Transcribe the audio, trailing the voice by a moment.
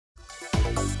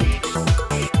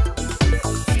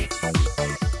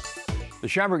The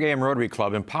Schaumburg AM Rotary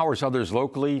Club empowers others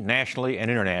locally, nationally,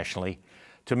 and internationally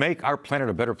to make our planet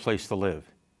a better place to live.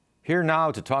 Here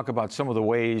now to talk about some of the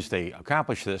ways they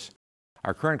accomplish this,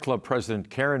 our current club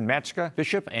president, Karen Matska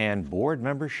Bishop, and board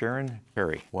member Sharon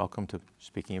Perry. Welcome to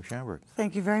Speaking of Schaumburg.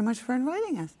 Thank you very much for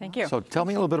inviting us. Thank you. So tell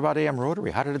me a little bit about AM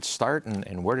Rotary. How did it start,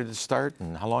 and where did it start,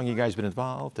 and how long you guys been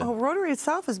involved? Well, Rotary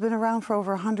itself has been around for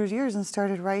over 100 years and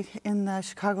started right in the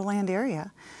Chicagoland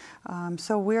area.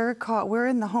 So we're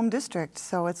in the home district,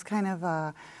 so it's kind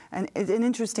of an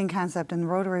interesting concept in the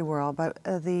Rotary world. But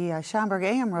the Schaumburg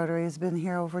AM Rotary has been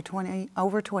here over 20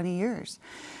 years,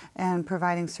 and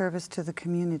providing service to the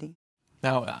community.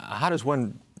 Now, how does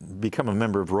one become a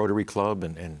member of Rotary Club,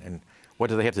 and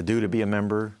what do they have to do to be a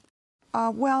member?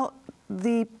 Well,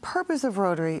 the purpose of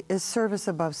Rotary is service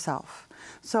above self.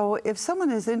 So if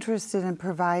someone is interested in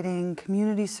providing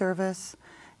community service,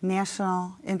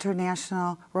 national,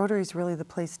 international, Rotary is really the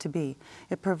place to be.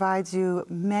 It provides you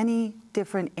many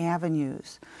different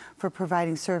avenues for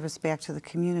providing service back to the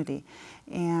community.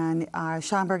 And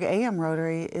Schaumburg AM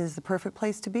Rotary is the perfect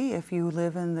place to be if you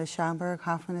live in the Schaumburg,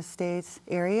 Hoffman Estates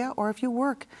area, or if you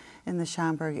work in the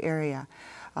Schaumburg area.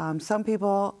 Some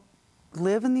people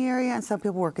live in the area and some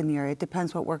people work in the area. It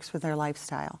depends what works for their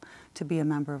lifestyle to be a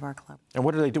member of our club. And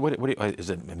what do they do? Is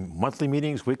it monthly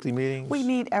meetings, weekly meetings? We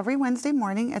meet every Wednesday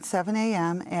morning at 7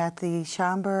 a.m. at the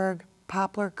Schaumburg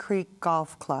Poplar Creek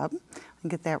Golf Club. I can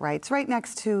get that right. It's right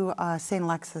next to St.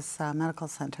 Alexis Medical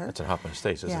Center. That's in Hoffman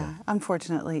Estates, isn't it? Yeah,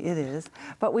 unfortunately it is.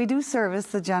 But we do service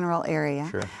the general area.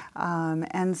 Sure.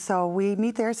 And so we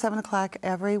meet there at 7 o'clock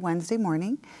every Wednesday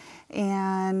morning.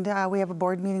 And we have a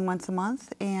board meeting once a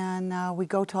month, and we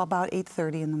go till about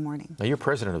 8:30 in the morning. Now, you're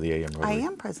president of the AM Rotary. I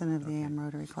am president of the AM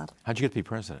Rotary Club. How'd you get to be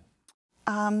president?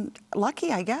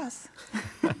 Lucky, I guess.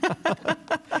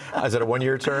 Is it a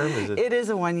one-year term? It is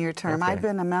a one-year term. Okay. I've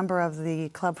been a member of the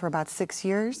club for about 6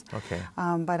 years. Okay.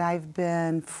 But I've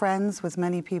been friends with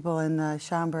many people in the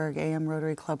Schaumburg AM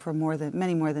Rotary Club for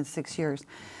many more than 6 years.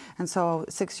 And so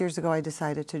 6 years ago, I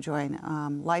decided to join.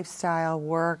 Lifestyle,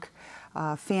 work,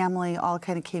 family, all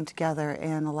kind of came together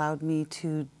and allowed me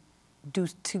to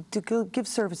give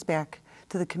service back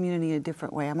to the community in a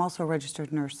different way. I'm also a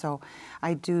registered nurse, so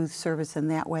I do service in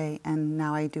that way, and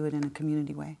now I do it in a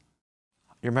community way.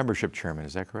 You're membership chairman,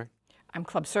 is that correct? I'm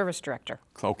club service director.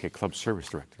 Okay, club service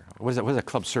director. What does a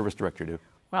club service director do?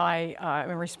 Well, I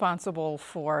am responsible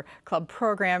for club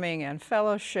programming and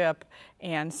fellowship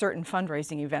and certain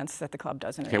fundraising events that the club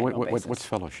does on an annual basis. What's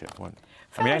fellowship?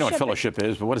 I mean, I know what fellowship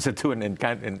is, but what does it do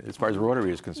as far as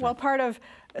Rotary is concerned? Well, part of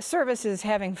service is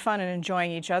having fun and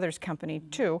enjoying each other's company,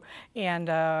 too. And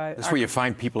that's where you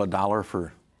find people $1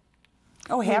 for...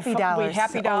 Oh, happy dollars.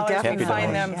 Happy dollars. Happy We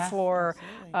find dollars. them for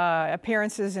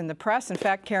appearances in the press. In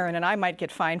fact, Karen and I might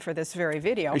get fined for this very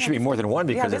video. There should be more than one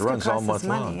because it runs all month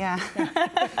long. Yeah.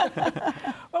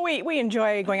 Well, we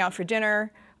enjoy going out for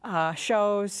dinner,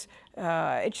 shows,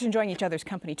 just enjoying each other's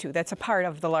company, too. That's a part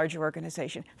of the larger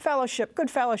organization. Fellowship, good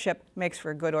fellowship makes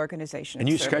for a good organization. And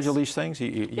you schedule these things?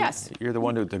 Yes. You're the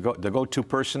one, the go-to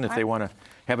person if they want to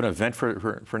have an event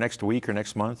for next week or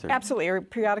next month? Or? Absolutely. Or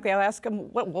periodically, I'll ask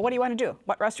them, what do you want to do?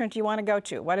 What restaurant do you want to go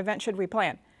to? What event should we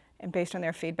plan? And based on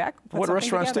their feedback, what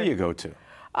restaurants do you go to?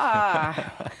 Well,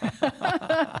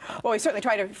 we certainly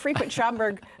try to frequent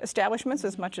Schaumburg establishments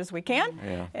as much as we can,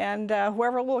 yeah. And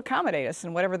whoever will accommodate us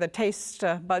and whatever the taste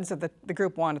buds of the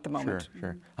group want at the moment.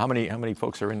 Sure. How many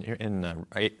folks are in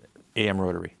AM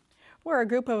Rotary? We're a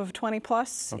group of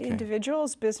 20-plus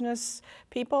individuals, business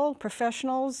people,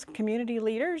 professionals, community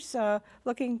leaders,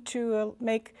 looking to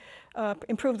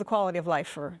improve the quality of life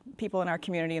for people in our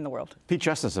community and the world. Pete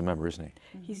Justin's a member, isn't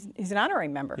he? He's an honorary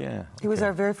member. Yeah. Okay. He was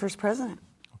our very first president.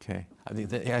 Okay.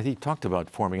 He talked about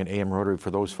forming an AM Rotary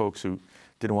for those folks who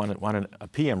didn't want a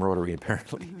PM Rotary,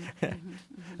 apparently.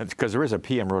 Because there is a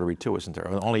PM Rotary, too, isn't there?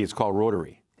 Only it's called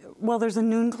Rotary. Well, there's a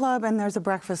noon club and there's a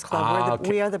breakfast club.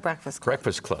 We are the breakfast club.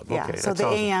 Breakfast club, yeah, okay. So the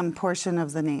AM portion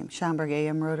of the Schaumburg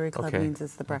AM Rotary Club means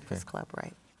it's the breakfast club,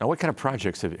 right? Now, what kind of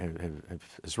projects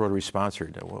has Rotary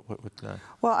sponsored?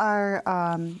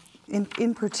 Well,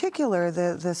 in particular,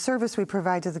 the service we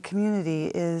provide to the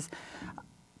community is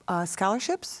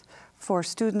scholarships for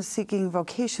students seeking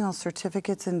vocational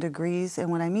certificates and degrees. And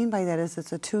what I mean by that is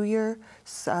it's a 2-year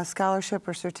scholarship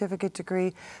or certificate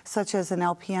degree, such as an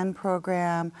LPN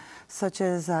program, such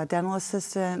as a dental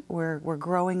assistant. We're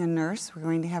growing a nurse. We're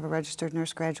going to have a registered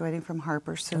nurse graduating from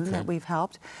Harper soon that we've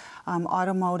helped.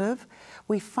 Automotive.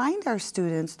 We find our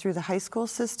students through the high school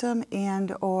system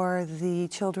and or the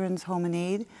Children's Home and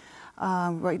Aid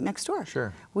right next door.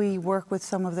 Sure. We work with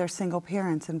some of their single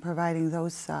parents in providing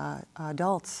those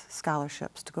adults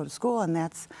scholarships to go to school, and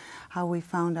that's how we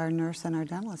found our nurse and our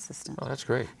dental assistant. Oh, that's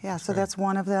great. Yeah, so that's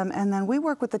one of them. And then we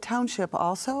work with the township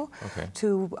also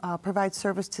to provide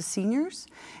service to seniors.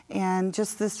 And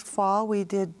just this fall, we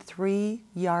did 3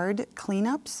 yard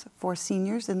cleanups for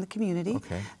seniors in the community.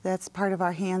 Okay. That's part of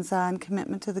our hands-on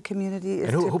commitment to the community.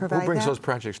 Is And who provide brings that. those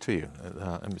projects to you?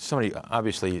 Somebody,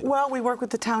 obviously. Well, we work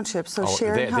with the township, so Oh,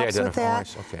 Sharon they helps with identify that.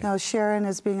 us, okay. No, Sharon,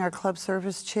 as being our club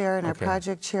service chair and our Okay.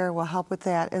 project chair, will help with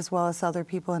that, as well as other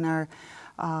people in our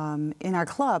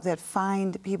club that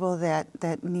find people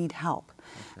that need help.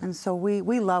 And so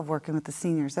we love working with the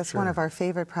seniors. That's one of our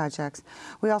favorite projects.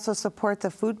 We also support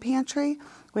the food pantry.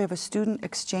 We have a student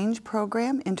exchange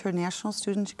program, international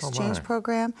student exchange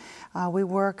program. We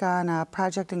work on a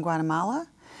project in Guatemala.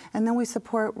 And then we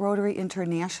support Rotary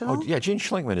International. Oh, yeah, Jean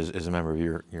Schlingman is a member of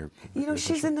your You know,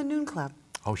 she's in the Noon Club.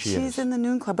 Oh, she's She's in the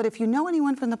Noon Club. But if you know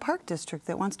anyone from the Park District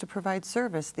that wants to provide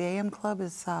service, the AM Club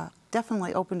is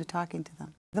definitely open to talking to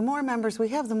them. The more members we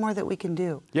have, the more that we can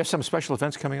do. You have some special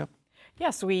events coming up?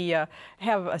 Yes, we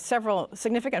have several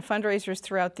significant fundraisers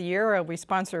throughout the year. We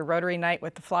sponsor Rotary Night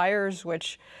with the Flyers,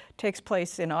 which takes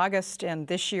place in August, and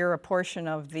this year a portion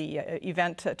of the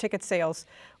event ticket sales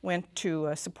went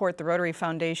to support the Rotary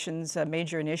Foundation's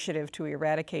major initiative to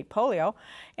eradicate polio.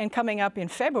 And coming up in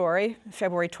February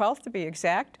 12th to be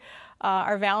exact,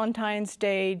 our Valentine's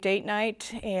Day date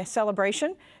night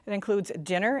celebration. It includes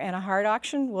dinner and a heart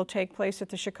auction will take place at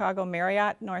the Chicago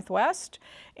Marriott Northwest.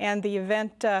 And the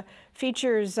event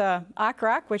features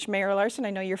Rock, which Mayor Larson,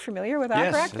 I know you're familiar with Rock.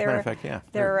 Yes, as a matter of fact, yeah.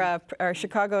 They're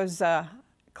Chicago's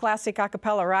classic a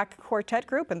cappella rock quartet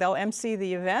group, and they'll MC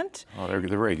the event. Oh, they're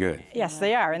very good. Yes,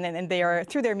 they are. And they are,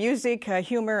 through their music,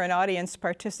 humor, and audience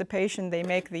participation, they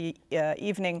make the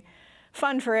evening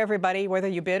fun for everybody, whether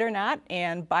you bid or not.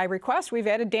 And by request, we've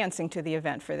added dancing to the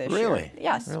event for this year. Really?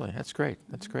 Yes. Really? That's great.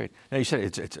 That's great. Now, you said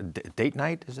it's a date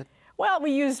night, is it? Well,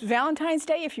 we use Valentine's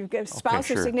Day if you've got a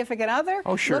spouse or significant other.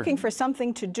 Oh, sure. Looking for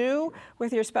something to do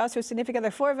with your spouse or significant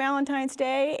other for Valentine's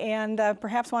Day, and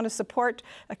perhaps want to support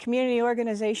a community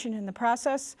organization in the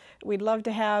process. We'd love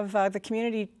to have the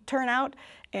community turn out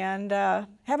and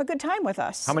have a good time with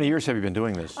us. How many years have you been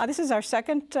doing this? This is our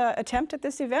second attempt at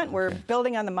this event. We're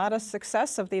building on the modest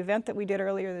success of the event that we did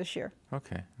earlier this year.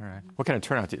 Okay, all right. What kind of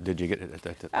turnout did you get at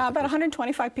the about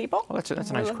 125 people. Oh, that's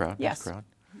a nice crowd. Yes. Nice crowd.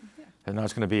 And now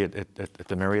it's going to be at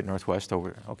the Marriott Northwest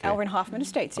over. Okay. Over in Hoffman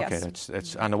Estates, yes. Okay,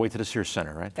 that's on the way to the Sears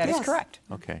Center, right? That is correct.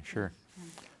 Okay, sure.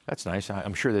 That's nice.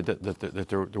 I'm sure that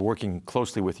they're working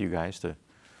closely with you guys to.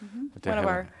 One of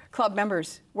our club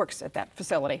members works at that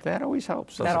facility. That always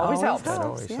helps. That always helps. That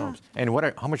always helps. And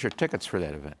how much are tickets for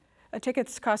that event?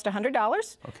 Tickets cost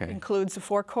 $100. Okay. Includes a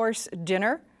 4-course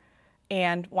dinner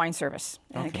and wine service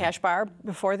and a cash bar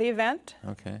before the event.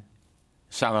 Okay.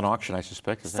 Silent auction, I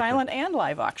suspect. Is that Silent and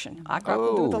live auction. Akra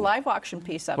will do the live auction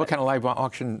piece of it. What kind of live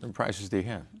auction prices do you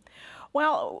have?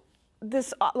 Well,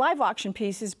 this live auction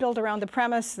piece is built around the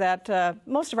premise that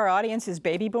most of our audience is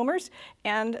baby boomers,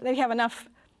 and they have enough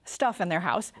stuff in their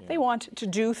house. They want to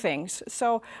do things.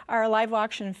 So our live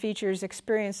auction features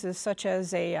experiences such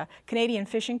as a Canadian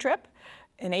fishing trip,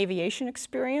 an aviation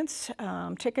experience,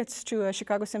 tickets to a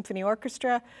Chicago Symphony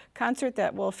Orchestra concert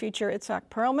that will feature Itzhak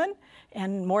Perlman,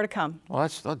 and more to come. Well,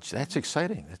 that's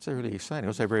exciting. That's really exciting.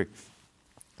 Those are very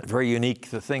unique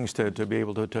things to be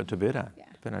able to bid on.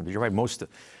 Yeah. You're right. Most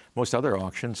other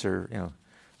auctions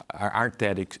aren't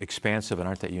that expansive and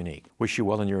aren't that unique. Wish you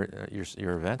well in your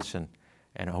events, and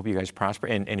I hope you guys prosper.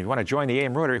 And if you want to join the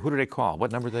AM Rotary, who do they call?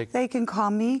 What number do they? They can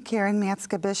call me, Karen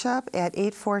Matska Bishop, at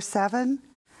 847-692-8886.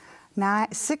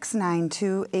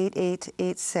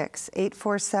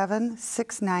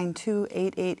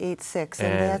 847-692-8886.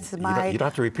 And that's my... You don't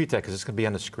have to repeat that because it's going to be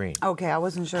on the screen. Okay, I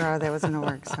wasn't sure how that was going to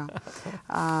work. So,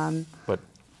 but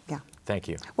yeah. Thank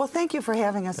you. Well, thank you for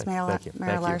having us, Mayor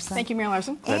Larson. Thank you, Mayor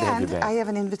Larson. And I have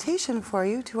an invitation for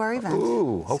you to our event.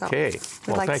 Ooh, okay.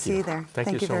 So we'd like to see you there.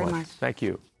 Thank you very so much. Thank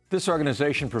you. This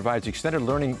organization provides extended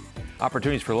learning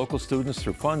opportunities for local students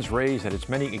through funds raised at its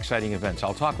many exciting events.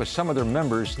 I'll talk with some of their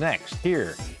members next,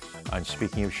 here on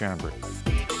Speaking of Schaumburg.